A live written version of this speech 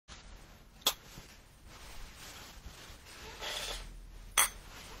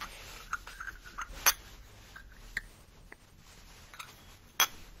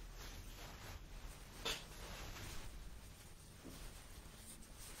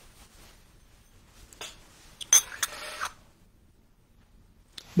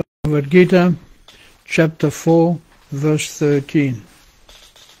Bhagavad Gita, chapter 4, verse 13.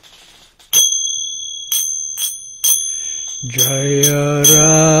 Jaya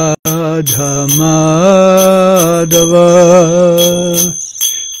Radha Madhava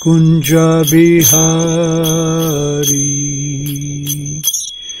Kunja Bihari.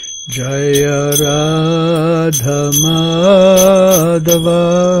 Jaya Radha Madhava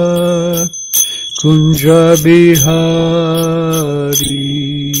Kunja Bihari.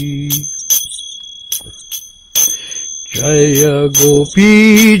 Jaya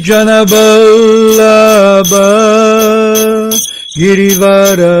Gopi Janaballabha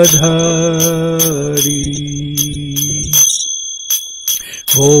Girivaradhari.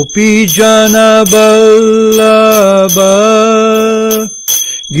 Gopi Janaballabha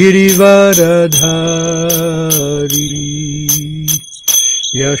Girivaradhari.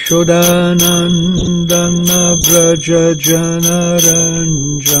 Yashodanandana Braja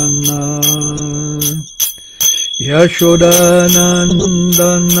Janaranjana.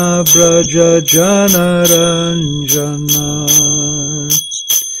 Yashodanandana Braja Janaranjana.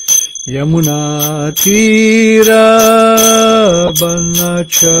 Yamuna Tira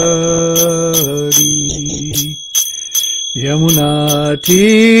Banachari. Yamuna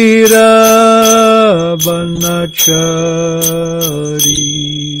Tira Banachari.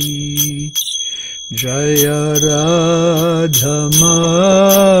 Jaya Radha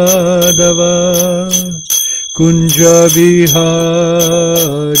Madhava Kunja Bihari.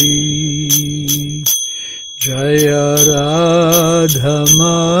 Jaya Radha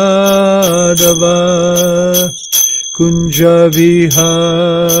Madhava Kunja Bihari.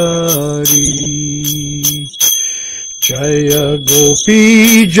 Jaya Gopi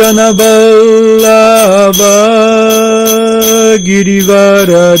Janaballabha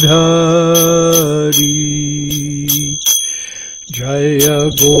Girivaradhari. Jaya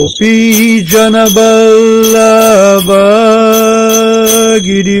Gopi Janaballabha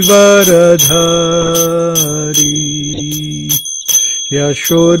Girivaradhari.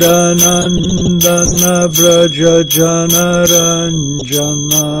 Yashodanandana Braja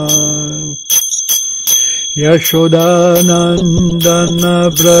Janaranjana. Yashodanandana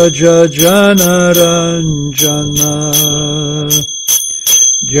Braja Janaranjana.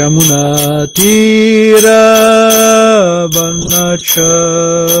 Yamuna Tira Banachari.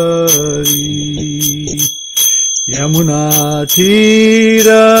 Yamuna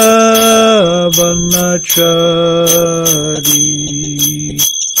Tira Banachari.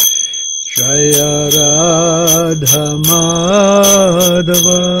 Jaya Radha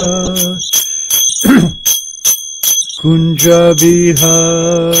Madhava Kunja Bihari.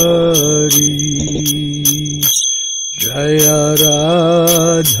 Jaya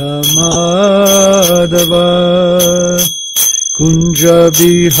Radha Madhava Kunja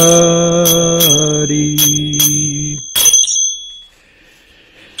Bihari.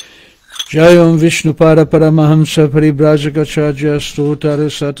 Jayam Vishnupada Paramahamsa Paribrajagacharya Stotara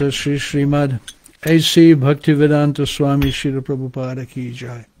Sata Sri Srimad A.C. Bhaktivedanta Swami Srila Prabhupada Ki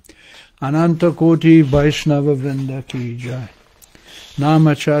Jai. Ananta Koti Vaishnava Vrinda Ki Jai.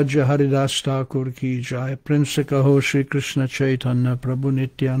 Namacharya Haridas Thakur Ki Jai. Prince Kaho Shri Krishna Chaitanya Prabhu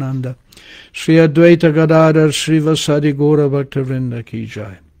Nityananda Shri Advaita Gadadhar Shri Vasadi Gora Bhakta Vrinda Ki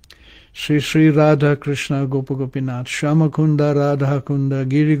Jai. Shri Shri Radha Krishna Gopa Gopinath Shamakunda Radha Kunda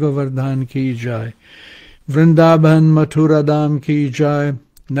Giri Govardhan Ki Jai. Vrindavan Mathura Dham Ki Jai.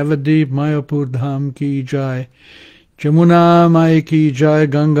 Navadip Mayapur Dham Ki Jai. Jamuna Mai Ki Jai,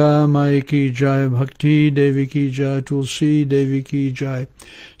 Ganga Mai Ki Jai, Bhakti Devi Ki Jai, Tulsi Devi Ki Jai,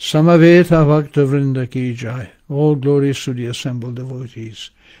 Samaveta Bhakta Vrinda Ki Jai. All glories to the assembled devotees.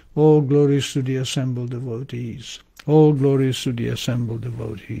 All glories to the assembled devotees. All glories to the assembled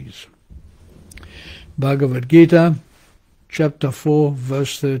devotees. Bhagavad Gita, chapter 4,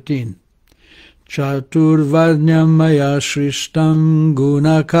 verse 13. Chaturvarnyam maya shrishtam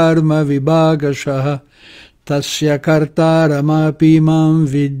guna karma vibhagashaha tasya kartaramapi mam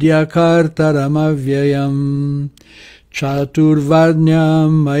vidya kartaramavyayam.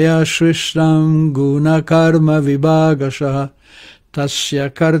 Chaturvarnyam maya shrishtam guna karma vibhagashaha tasya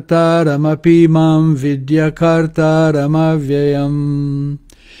kartaramapi mam vidya kartaramavyayam.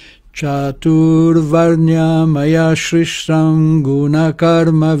 Chaturvarnya maya shrishtam guna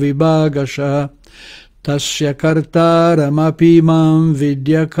karma vibhagashaha tasya kartaramapi mam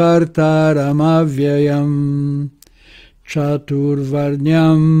vidya kartaramavyayam.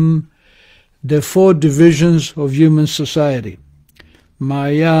 Chaturvarnyam, the four divisions of human society.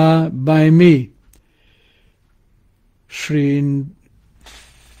 Maya, by me. Shri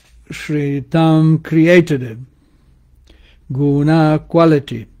Tam, created it. Guna,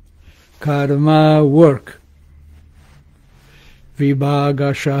 quality. karma, work.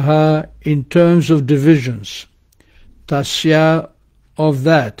 Vibhagashaha, in terms of divisions. Tasya, of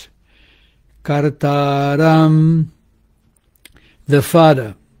that. Kartaram, the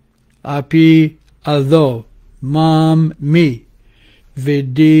father. Api, although. Mam, me.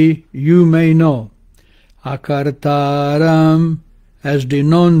 Vidi, you may know. Akartaram, as the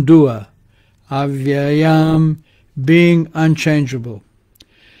non-doer. Avyayam, being unchangeable.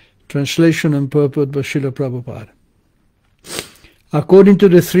 Translation and purport by Srila Prabhupada. According to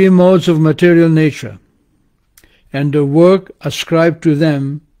the three modes of material nature and the work ascribed to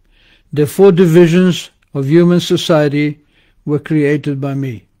them, the four divisions of human society were created by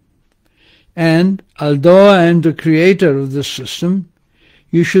me. And, although I am the creator of this system,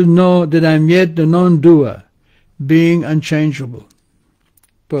 you should know that I am yet the non-doer, being unchangeable.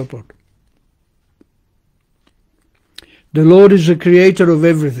 Purport. The Lord is the creator of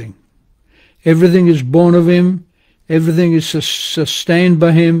everything. Everything is born of Him, everything is sustained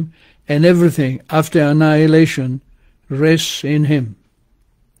by Him, and everything, after annihilation, rests in Him.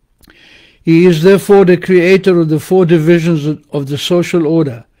 He is therefore the creator of the four divisions of the social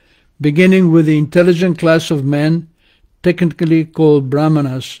order, beginning with the intelligent class of men, technically called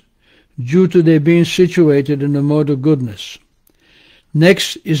Brahmanas, due to their being situated in the mode of goodness.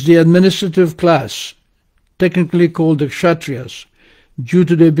 Next is the administrative class, technically called the Kshatriyas, due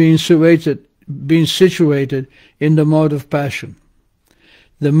to their being situated in the mode of passion.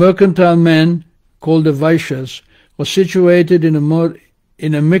 The mercantile men, called the Vaishyas, are situated in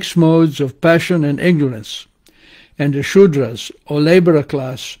a mixed modes of passion and ignorance, and the Shudras, or laborer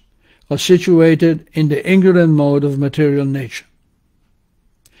class, are situated in the ignorant mode of material nature.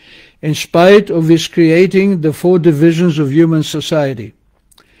 In spite of His creating the four divisions of human society,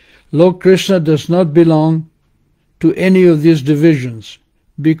 Lord Krishna does not belong to any of these divisions,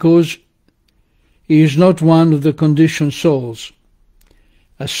 because He is not one of the conditioned souls,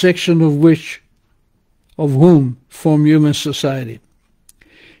 a section of whom form human society.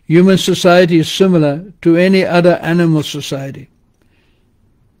 Human society is similar to any other animal society.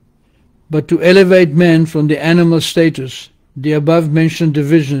 But to elevate men from the animal status, the above-mentioned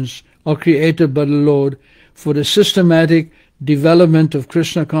divisions are created by the Lord for the systematic development of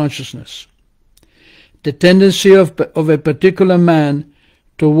Krishna consciousness. The tendency of a particular man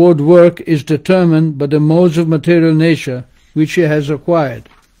toward work is determined by the modes of material nature which he has acquired.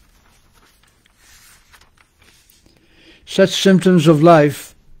 Such symptoms of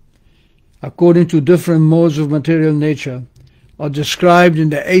life, according to different modes of material nature, are described in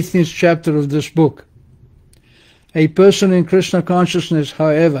the 18th chapter of this book. A person in Krishna consciousness,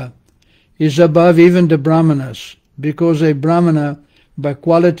 however, is above even the Brahmanas, because a Brahmana, by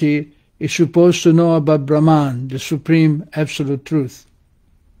quality, is supposed to know about Brahman, the supreme absolute truth.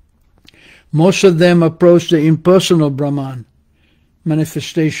 Most of them approach the impersonal Brahman,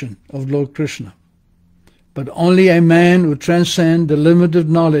 manifestation of Lord Krishna. But only a man who transcends the limited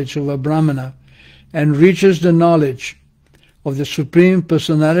knowledge of a Brahmana and reaches the knowledge of the Supreme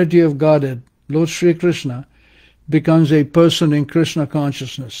Personality of Godhead, Lord Sri Krishna, becomes a person in Krishna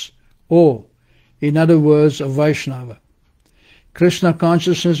consciousness, or, in other words, a Vaishnava. Krishna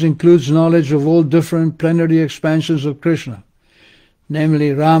consciousness includes knowledge of all different plenary expansions of Krishna,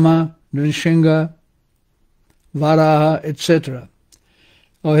 namely Rama, Nrsimha, Varaha, etc.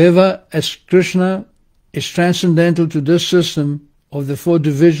 However, as Krishna is transcendental to this system of the four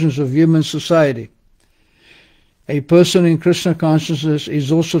divisions of human society, a person in Krishna consciousness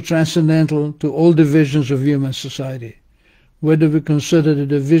is also transcendental to all divisions of human society, whether we consider the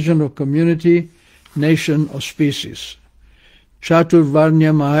division of community, nation, or species.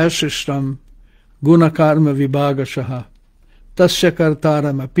 Chaturvarnya mahasishtam gunakarma vibhagashaha tasya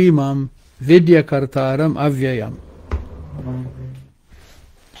kartaram apimam vidya kartaram avyayam.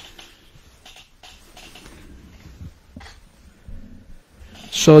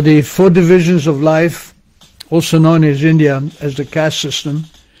 So the four divisions of life, also known as India as the caste system,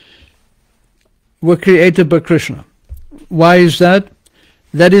 were created by Krishna. Why is that?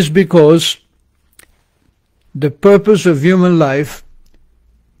 That is because the purpose of human life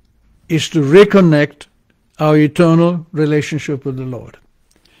is to reconnect our eternal relationship with the Lord.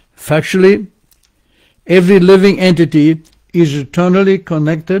 Factually, every living entity is eternally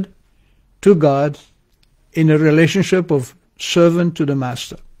connected to God in a relationship of servant to the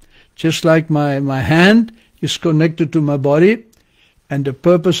master. Just like my hand is connected to my body, and the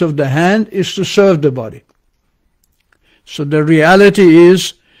purpose of the hand is to serve the body. So the reality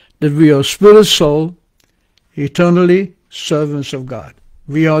is that we are spirit soul, eternally servants of God.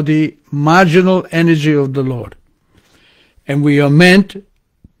 We are the marginal energy of the Lord. And we are meant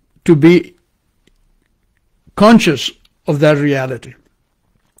to be conscious of that reality.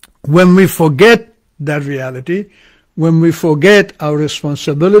 When we forget that reality, when we forget our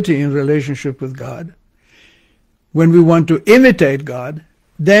responsibility in relationship with God, when we want to imitate God,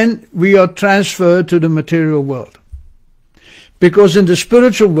 then we are transferred to the material world. Because in the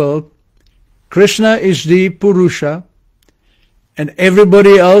spiritual world, Krishna is the Purusha and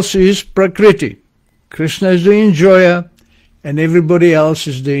everybody else is Prakriti. Krishna is the enjoyer and everybody else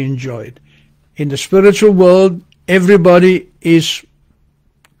is the enjoyed. In the spiritual world, everybody is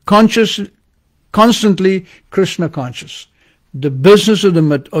constantly Krishna conscious. The business of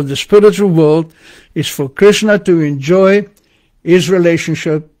the spiritual world is for Krishna to enjoy his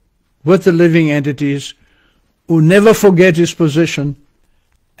relationship with the living entities who never forget his position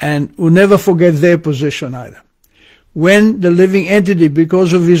and who never forget their position either. When the living entity,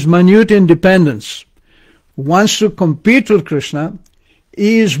 because of his minute independence, wants to compete with Krishna,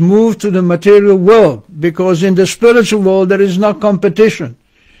 he is moved to the material world, because in the spiritual world there is no competition.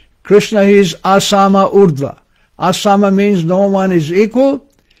 Krishna is Asama Urdhva. Asama means no one is equal.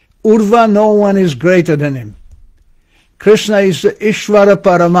 Urdhva, no one is greater than him. Krishna is the Ishvara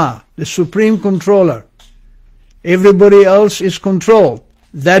Parama, the supreme controller. Everybody else is controlled.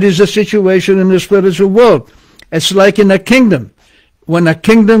 That is the situation in the spiritual world. It's like in a kingdom. When a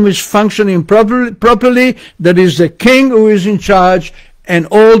kingdom is functioning properly, there is the king who is in charge and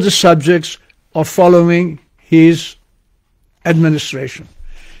all the subjects are following his administration.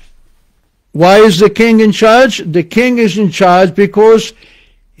 Why is the king in charge? The king is in charge because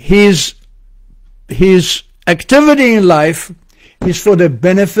his activity in life is for the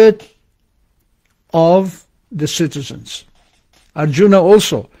benefit of the citizens. Arjuna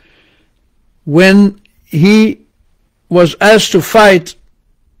also, when he was asked to fight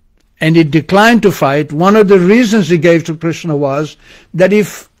and he declined to fight, one of the reasons he gave to Krishna was that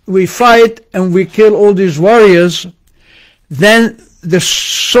if we fight and we kill all these warriors, then the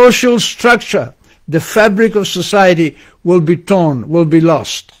social structure, the fabric of society will be torn, will be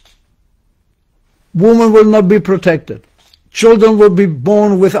lost. Women will not be protected. Children will be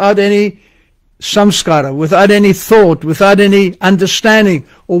born without any samskara, without any thought, without any understanding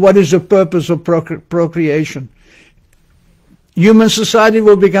of what is the purpose of procreation. Human society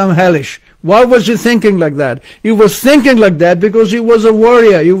will become hellish. Why was he thinking like that? He was thinking like that because he was a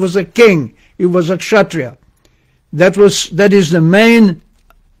warrior, he was a king, he was a kshatriya. That is the main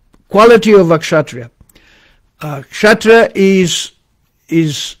quality of a kshatriya. Kshatriya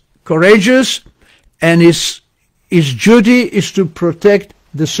is courageous, and his duty is to protect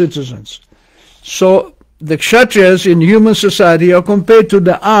the citizens. So the kshatriyas in human society are compared to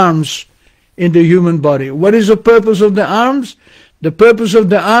the arms in the human body. What is the purpose of the arms? The purpose of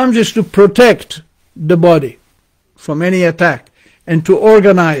the arms is to protect the body from any attack and to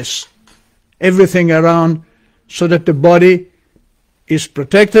organize everything around so that the body is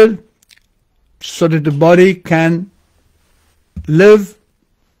protected, so that the body can live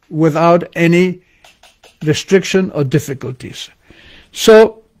without any restriction or difficulties.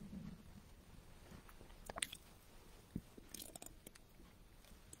 So,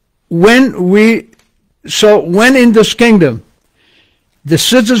 when in this kingdom the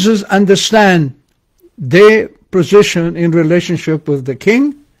citizens understand their position in relationship with the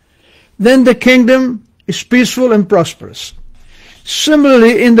king, then the kingdom is peaceful and prosperous.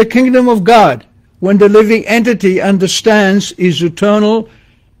 Similarly, in the kingdom of God, when the living entity understands his eternal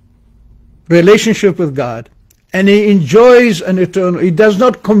relationship with God, and he enjoys an eternal, he does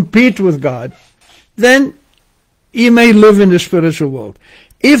not compete with God, then he may live in the spiritual world.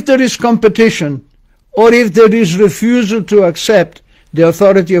 If there is competition, or if there is refusal to accept the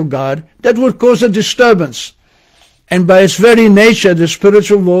authority of God, that would cause a disturbance. And by its very nature, the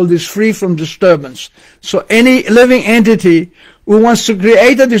spiritual world is free from disturbance. So any living entity who wants to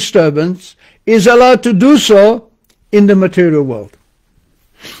create a disturbance is allowed to do so in the material world.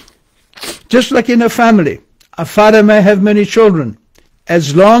 Just like in a family, a father may have many children.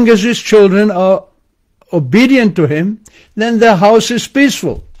 As long as his children are obedient to him, then the house is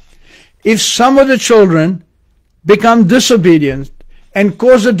peaceful. If some of the children become disobedient and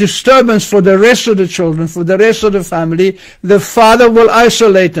cause a disturbance for the rest of the children, for the rest of the family, the father will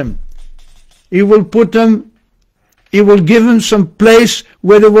isolate them. He will give them some place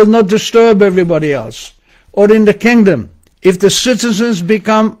where they will not disturb everybody else. Or in the kingdom, if the citizens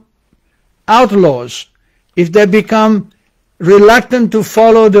become outlaws, if they become reluctant to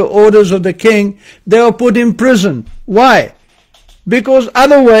follow the orders of the king, they are put in prison. Why? Because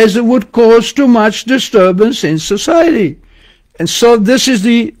otherwise it would cause too much disturbance in society. And so this is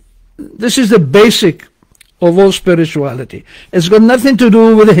the basic of all spirituality. It's got nothing to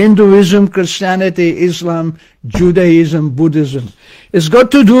do with Hinduism, Christianity, Islam, Judaism, Buddhism. It's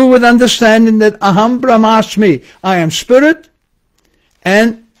got to do with understanding that Aham Brahmasmi, I am spirit,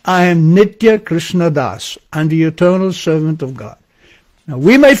 and I am Nitya Krishna Das, and the eternal servant of God. Now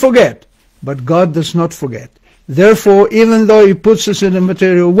we may forget, but God does not forget. Therefore, even though He puts us in the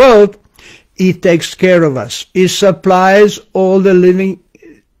material world, He takes care of us. He supplies all the living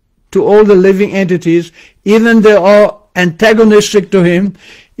entities, even they are antagonistic to Him.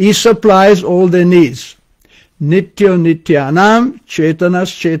 He supplies all their needs. Nitya Nityanam,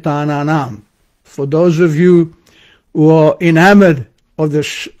 Chetanas Chetananam. For those of you who are enamored of the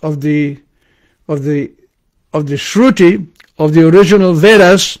Shruti, of the original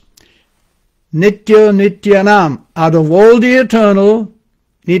Vedas, Nitya Nityanam, out of all the eternal,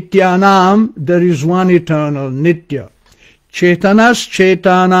 Nityanam, there is one eternal, Nitya. Chetanas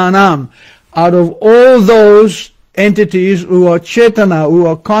Chetananam, out of all those entities who are Chetana, who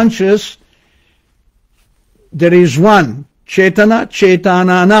are conscious, there is one, Chetana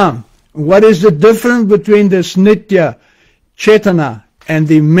Chetananam. What is the difference between this Nitya, Chetana, and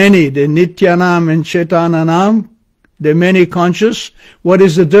the many, the Nityanam and Chetananam, the many conscious? What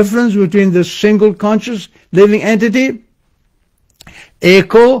is the difference between the single conscious living entity?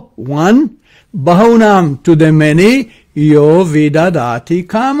 Eko, one, Bahunam, to the many, Yo Vidadati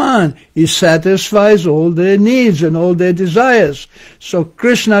Kaman. He satisfies all their needs and all their desires. So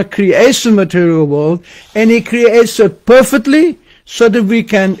Krishna creates the material world, and He creates it perfectly so that we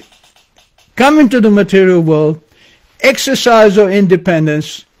can come into the material world, exercise our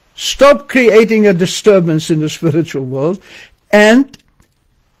independence, stop creating a disturbance in the spiritual world, and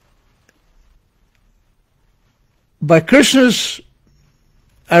by Krishna's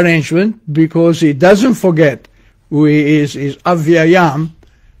arrangement, because He doesn't forget who He is avyayam,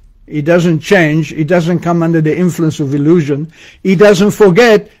 He doesn't change, He doesn't come under the influence of illusion, He doesn't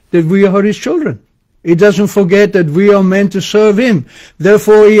forget that we are His children. He doesn't forget that we are meant to serve Him.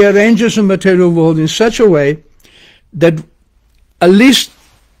 Therefore, He arranges the material world in such a way that at least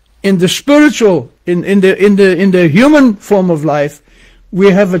in the spiritual, in the human form of life,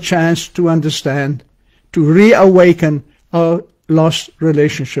 we have a chance to understand, to reawaken our lost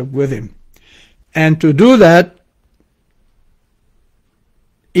relationship with Him. And to do that,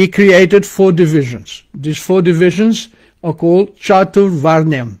 He created 4 divisions. These 4 divisions are called Chatur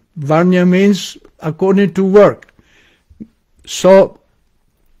Varnyam. Varnya means according to work. So,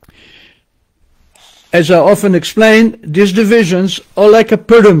 as I often explain, these divisions are like a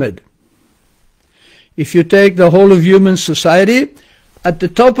pyramid. If you take the whole of human society, at the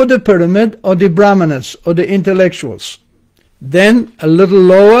top of the pyramid are the Brahmanas, or the intellectuals. Then, a little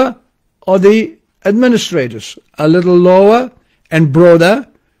lower are the administrators. A little lower and broader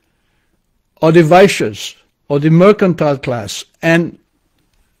are the Vaishyas, or the mercantile class. And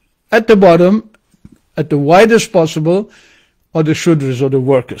at the bottom, at the widest possible, are the Shudras, or the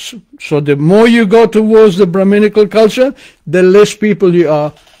workers. So the more you go towards the Brahminical culture, the less people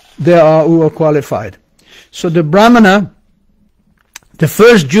there are who are qualified. So the Brahmana, the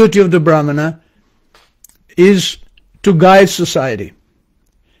first duty of the Brahmana is to guide society.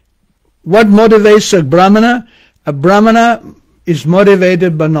 What motivates a Brahmana? A Brahmana is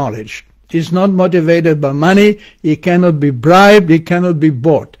motivated by knowledge. He's not motivated by money. He cannot be bribed. He cannot be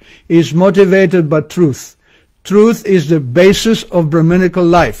bought. He is motivated by truth. Truth is the basis of Brahminical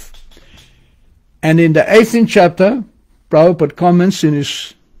life. And in the 18th chapter, Prabhupada comments in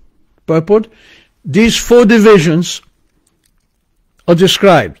his purport, these 4 divisions are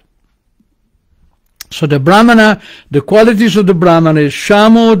described. So the Brahmana, the qualities of the Brahmana is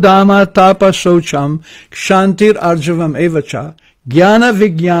Shamo Dhamma Tapa Socham Kshantir Arjavam Evacha Jnana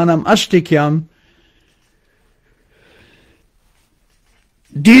Vijnanam Astikyam.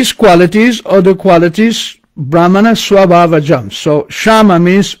 These qualities are the qualities Brahmana Swabhavajam. So Shama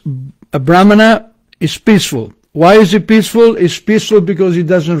means a Brahmana is peaceful. Why is he peaceful? He's peaceful because he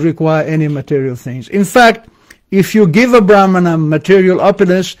doesn't require any material things. In fact, if you give a Brahmana material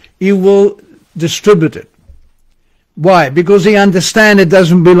opulence, he will distribute it. Why? Because he understands it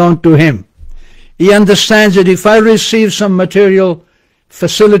doesn't belong to him. He understands that if I receive some material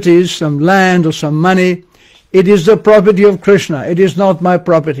facilities, some land or some money, it is the property of Krishna. It is not my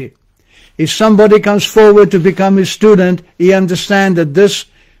property. If somebody comes forward to become his student, he understands that this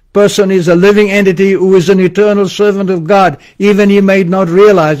person is a living entity who is an eternal servant of God. Even he may not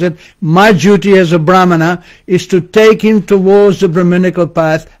realize it. My duty as a Brahmana is to take him towards the Brahminical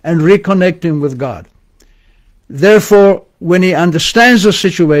path and reconnect him with God. Therefore, when he understands the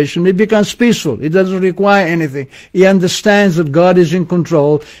situation, it becomes peaceful. It doesn't require anything. He understands that God is in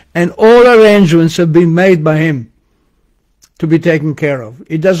control and all arrangements have been made by him to be taken care of.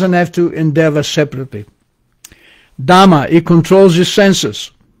 He doesn't have to endeavor separately. Dhamma, he controls his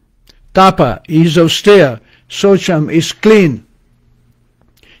senses. Tapa, he is austere. Socham is clean.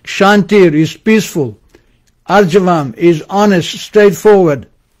 Kshantir is peaceful. Arjavam is honest, straightforward.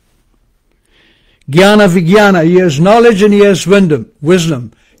 Jnana Vijnana, he has knowledge and he has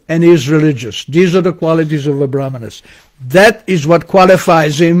wisdom, and he is religious. These are the qualities of a Brahmana. That is what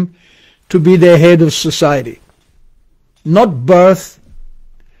qualifies him to be the head of society. Not birth,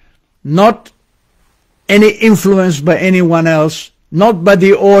 not any influence by anyone else, not by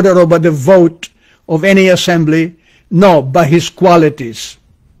the order or by the vote of any assembly, no, by his qualities.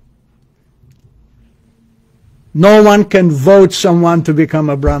 No one can vote someone to become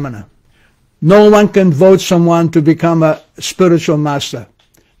a Brahmana. No one can vote someone to become a spiritual master.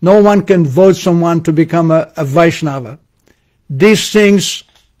 No one can vote someone to become a Vaishnava. These things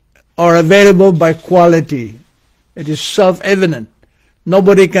are available by quality. It is self-evident.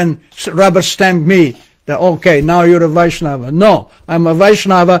 Nobody can rubber stamp me that, okay, now you're a Vaishnava. No, I'm a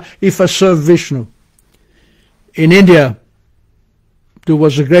Vaishnava if I serve Vishnu. In India, there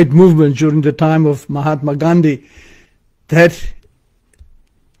was a great movement during the time of Mahatma Gandhi that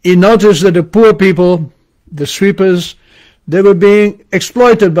he noticed that the poor people, the sweepers, they were being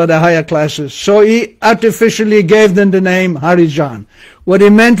exploited by the higher classes. So he artificially gave them the name Harijan. What he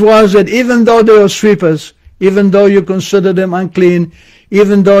meant was that even though they were sweepers, even though you consider them unclean,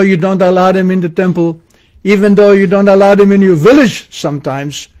 even though you don't allow them in the temple, even though you don't allow them in your village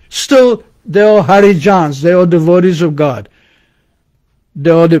sometimes, still they are Harijans, they are devotees of God.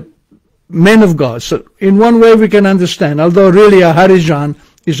 They are the men of God. So in one way we can understand, although really a Harijan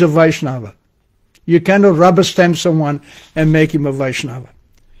is a Vaishnava. You cannot rubber stamp someone and make him a Vaishnava.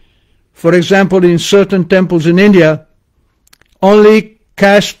 For example, in certain temples in India, only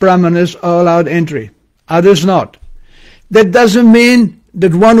caste brahmanas are allowed entry, others not. That doesn't mean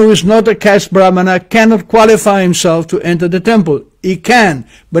that one who is not a caste brahmana cannot qualify himself to enter the temple. He can,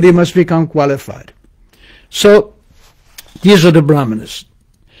 but he must become qualified. So, these are the brahmanas.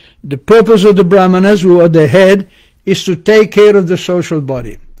 The purpose of the brahmanas, who are the head, is to take care of the social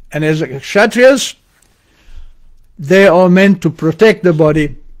body. And as kshatriyas, they are meant to protect the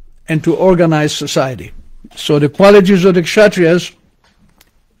body and to organize society. So the qualities of the kshatriyas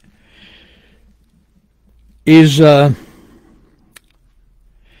is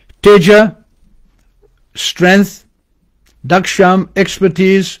teja, strength, daksham,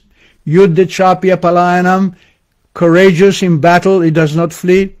 expertise, yuddha chapya palayanam, courageous in battle, he does not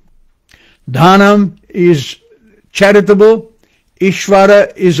flee. Dhanam is charitable.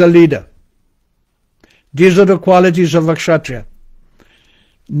 Ishvara is a leader. These are the qualities of a kshatriya.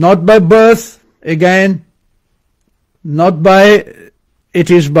 Not by birth, again, not by,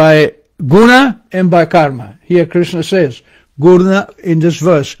 it is by guna and by karma. Here Krishna says, guna in this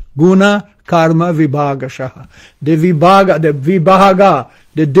verse, guna karma vibhagashaha. The vibhaga,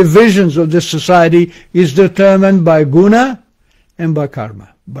 the divisions of this society is determined by guna and by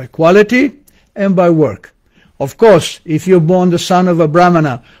karma, by quality and by work. Of course, if you're born the son of a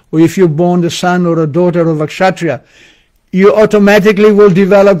brahmana, or if you're born the son or a daughter of a kshatriya, you automatically will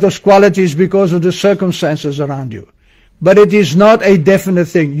develop those qualities because of the circumstances around you. But it is not a definite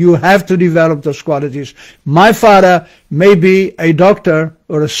thing. You have to develop those qualities. My father may be a doctor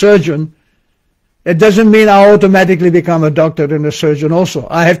or a surgeon. It doesn't mean I automatically become a doctor and a surgeon also.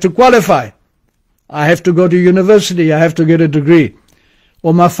 I have to qualify. I have to go to university. I have to get a degree.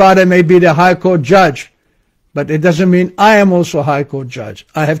 Or my father may be the high court judge. But it doesn't mean I am also a high court judge.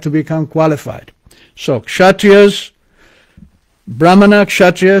 I have to become qualified. So, kshatriyas, brahmana,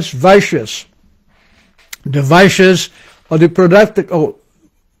 kshatriyas, vaishyas. The vaishyas are the productive,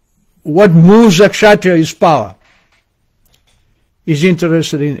 what moves a kshatriya is power. He's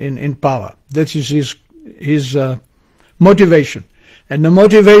interested in power. That is his motivation. And the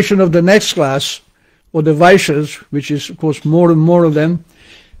motivation of the next class, or the vaishyas, which is of course more and more of them,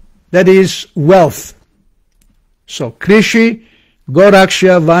 that is wealth. So, Krishi,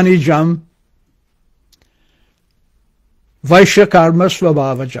 Goraksha, Vanijam, Vaishya Karma,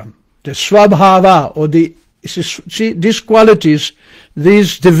 Swabhavajam. The Swabhava, or see, these qualities,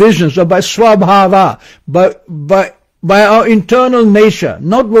 these divisions are by Swabhava, by our internal nature,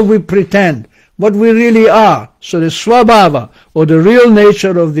 not what we pretend, what we really are. So the Swabhava, or the real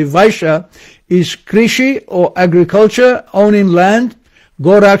nature of the Vaishya, is Krishi, or agriculture, owning land,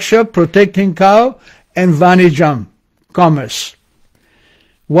 Goraksha, protecting cow, and Vanijam, commerce.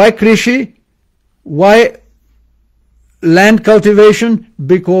 Why Krishi? Why land cultivation?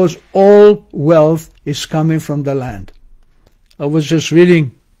 Because all wealth is coming from the land. I was just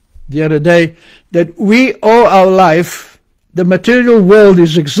reading the other day that we owe our life, the material world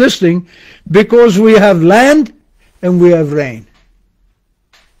is existing because we have land and we have rain.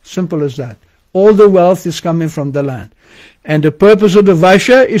 Simple as that. All the wealth is coming from the land. And the purpose of the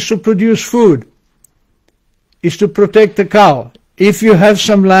Vaishya is to produce food, is to protect the cow. If you have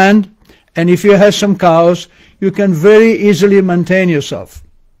some land and if you have some cows, you can very easily maintain yourself.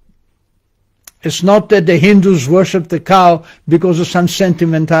 It's not that the Hindus worship the cow because of some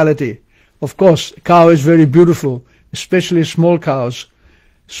sentimentality. Of course, a cow is very beautiful, especially small cows.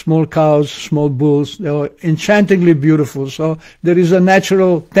 Small cows, small bulls, they are enchantingly beautiful. So there is a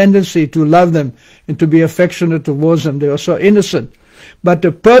natural tendency to love them and to be affectionate towards them. They are so innocent. But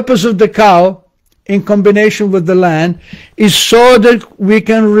the purpose of the cow, in combination with the land, is so that we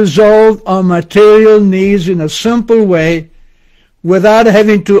can resolve our material needs in a simple way without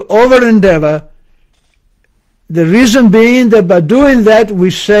having to over-endeavor. The reason being that by doing that,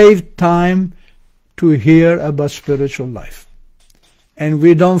 we save time to hear about spiritual life. And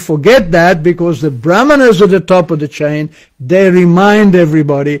we don't forget that because the Brahmanas at the top of the chain, they remind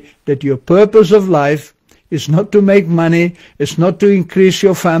everybody that your purpose of life is not to make money, it's not to increase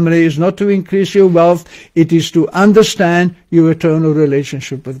your family, it's not to increase your wealth, it is to understand your eternal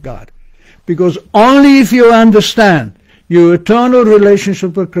relationship with God. Because only if you understand your eternal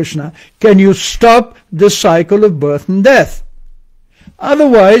relationship with Krishna can you stop the cycle of birth and death.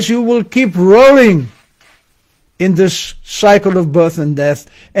 Otherwise you will keep rolling in this cycle of birth and death,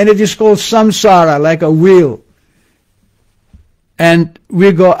 and it is called samsara, like a wheel. And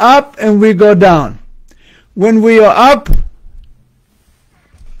we go up and we go down. When we are up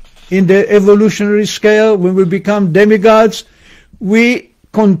in the evolutionary scale, when we become demigods, we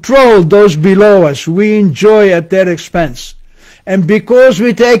control those below us. We enjoy at their expense. And because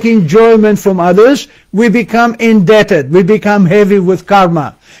we take enjoyment from others, we become indebted. We become heavy with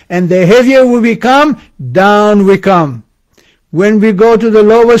karma. And the heavier we become, down we come. When we go to the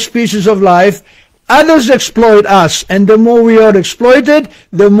lower species of life, others exploit us. And the more we are exploited,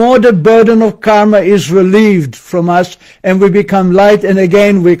 the more the burden of karma is relieved from us. And we become light, and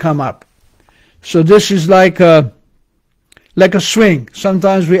again we come up. So this is like a swing.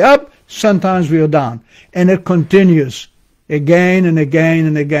 Sometimes we're up, sometimes we are down. And it continues again and again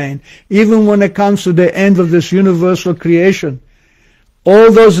and again. Even when it comes to the end of this universal creation,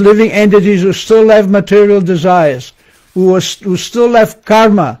 all those living entities who still have material desires, who still have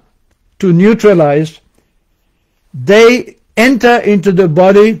karma to neutralize, they enter into the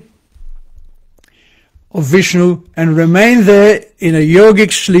body of Vishnu and remain there in a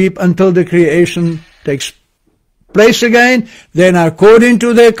yogic sleep until the creation takes place again. Then according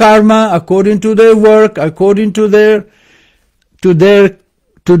to their karma, according to their work, according to their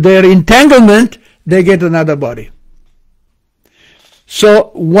entanglement, they get another body.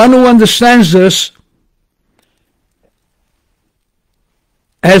 So one who understands this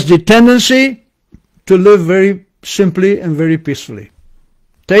has the tendency to live very simply and very peacefully.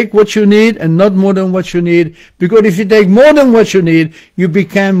 Take what you need and not more than what you need, because if you take more than what you need, you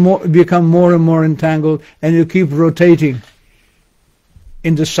become more and more entangled, and you keep rotating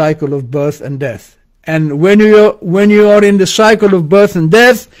in the cycle of birth and death. And when you are in the cycle of birth and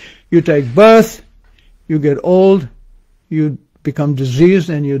death, you take birth, you get old, you become diseased,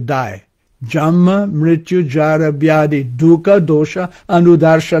 and you die. Jamma, mrityu, jara, vyadi, dukkha, dosha,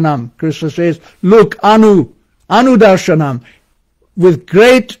 anudarshanam. Krishna says, look, anudarshanam, with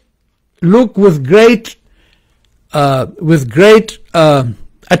great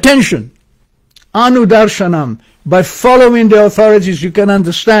attention. Anudarshanam. By following the authorities, you can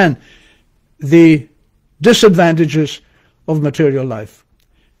understand the disadvantages of material life.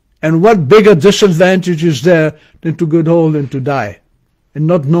 And what bigger disadvantage is there than to get old and to die and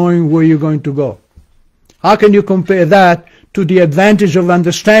not knowing where you're going to go? How can you compare that to the advantage of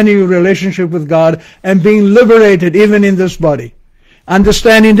understanding your relationship with God and being liberated even in this body?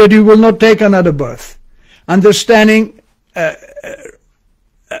 Understanding that you will not take another birth. Understanding,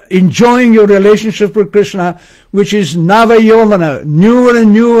 enjoying your relationship with Krishna, which is Nava Yovana, newer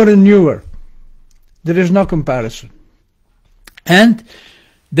and newer and newer. There is no comparison. And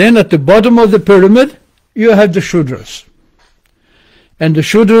then at the bottom of the pyramid, you have the Shudras. And the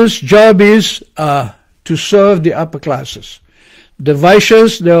Shudras' job is to serve the upper classes. The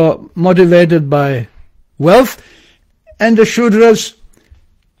Vaishyas, they are motivated by wealth, and the Shudras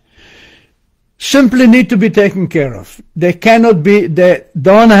simply need to be taken care of. They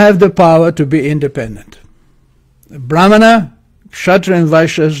don't have the power to be independent. Brahmana, Kshatriya and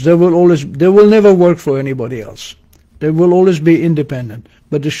Vaishyas, they will never work for anybody else. They will always be independent.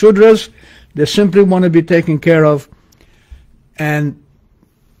 But the Shudras, they simply want to be taken care of, and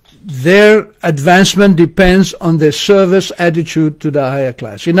their advancement depends on their service attitude to the higher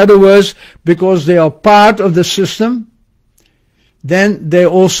class. In other words, because they are part of the system, then they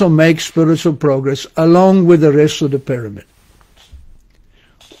also make spiritual progress along with the rest of the pyramid.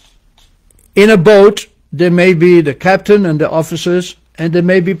 In a boat, there may be the captain and the officers, and there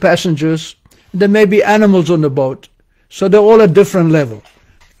may be passengers, there may be animals on the boat. So they're all at different level.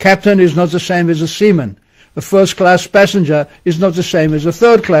 Captain is not the same as a seaman. A first-class passenger is not the same as a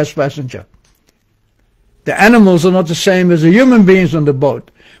third-class passenger. The animals are not the same as the human beings on the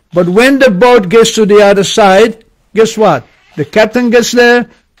boat. But when the boat gets to the other side, guess what? The captain gets there,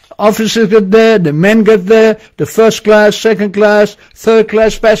 officers get there, the men get there, the first class, second class, third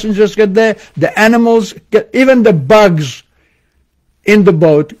class passengers get there, the animals get, even the bugs in the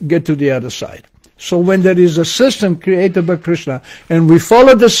boat get to the other side. So when there is a system created by Krishna, and we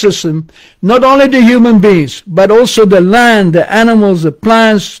follow the system, not only the human beings, but also the land, the animals, the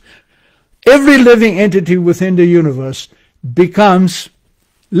plants, every living entity within the universe becomes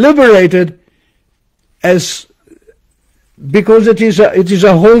liberated because it is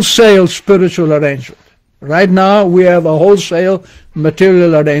a wholesale spiritual arrangement. Right now we have a wholesale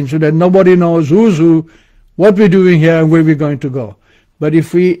material arrangement and nobody knows who's who, what we're doing here and where we're going to go. But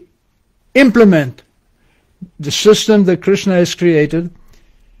if we implement the system that Krishna has created,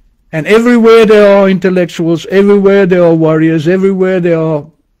 and everywhere there are intellectuals, everywhere there are warriors, everywhere there are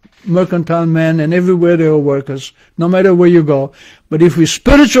mercantile men, and everywhere there are workers, no matter where you go. But if we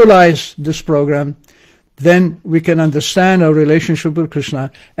spiritualize this program, then we can understand our relationship with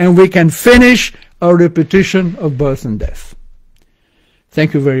Krishna, and we can finish our repetition of birth and death.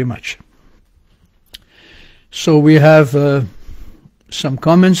 Thank you very much. So we have some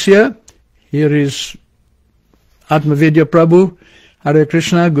comments here. Here is Atmavidya Prabhu. Hare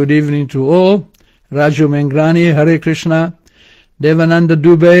Krishna, good evening to all. Raju Mengrani, Hare Krishna. Devananda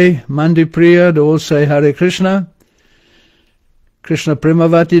Dubey, Mandi Priya, they all say Hare Krishna. Krishna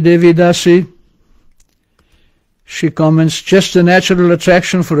Premavati Devi Dasi. She comments, just a natural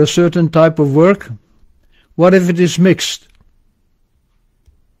attraction for a certain type of work. What if it is mixed?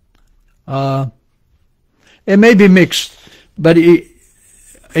 It may be mixed, but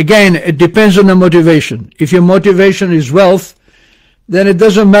again, it depends on the motivation. If your motivation is wealth, then it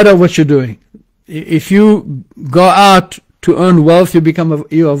doesn't matter what you're doing. If you go out to earn wealth, you're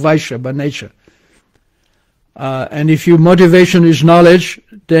a Vaishya by nature. And if your motivation is knowledge,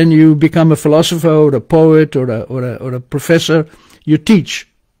 then you become a philosopher or a poet or a professor. You teach.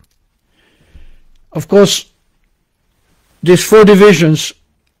 Of course, these four divisions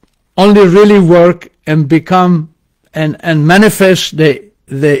only really work and become and manifest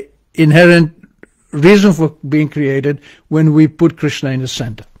the inherent reason for being created when we put Krishna in the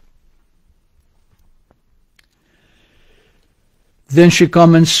center. Then she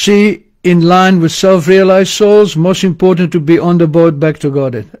comments, see, in line with self-realized souls, most important to be on the boat back to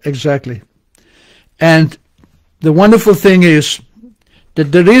Godhead. Exactly. And the wonderful thing is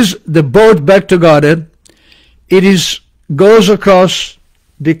that there is the boat back to Godhead. It goes across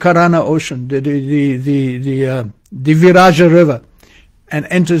the Karana ocean, the Viraja river, and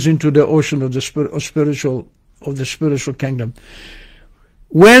enters into the ocean of the spiritual kingdom.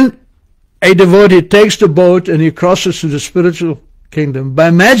 When a devotee takes the boat and he crosses to the spiritual kingdom, by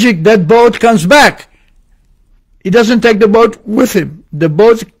magic that boat comes back. He doesn't take the boat with him. The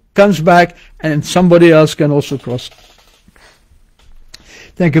boat comes back and somebody else can also cross.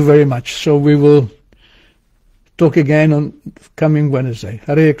 Thank you very much. So we will talk again on coming Wednesday.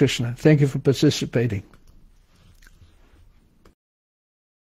 Hare Krishna. Thank you for participating.